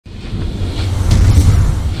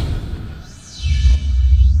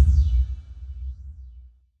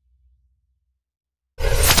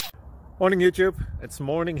Morning YouTube, it's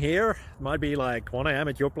morning here. It might be like 1 a.m.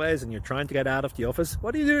 at your place and you're trying to get out of the office.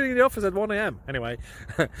 What are you doing in the office at 1 a.m? Anyway,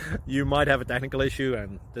 you might have a technical issue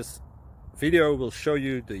and this video will show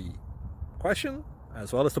you the question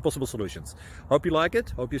as well as the possible solutions. Hope you like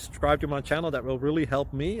it, hope you subscribe to my channel. That will really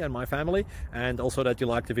help me and my family, and also that you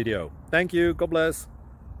like the video. Thank you, God bless.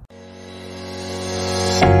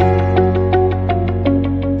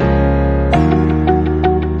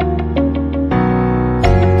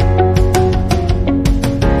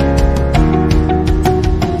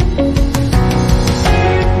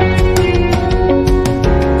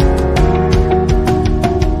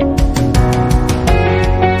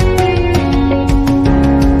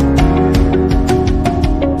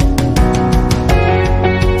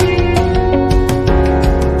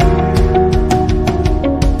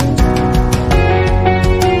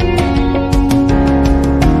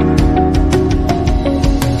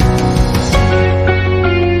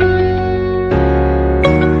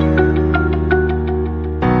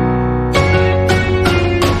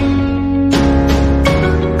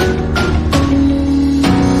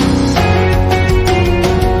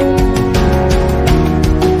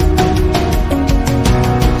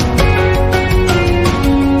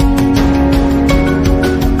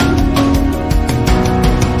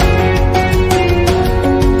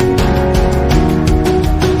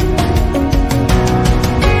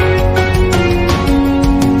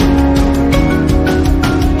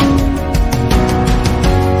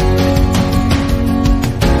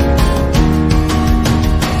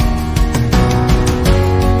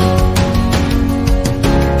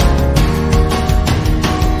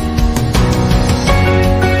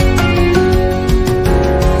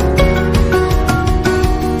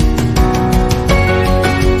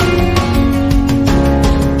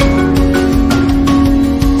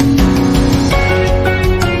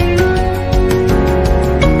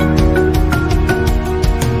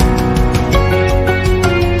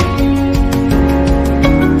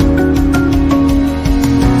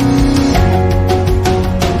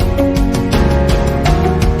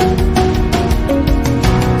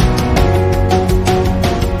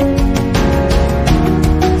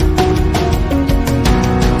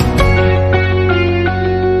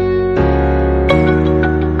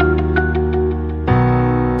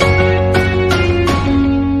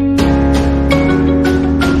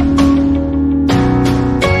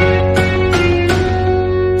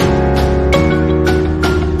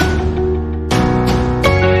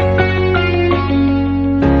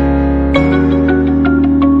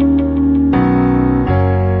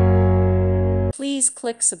 Please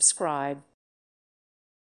click subscribe.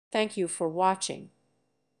 Thank you for watching.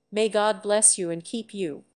 May God bless you and keep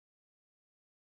you.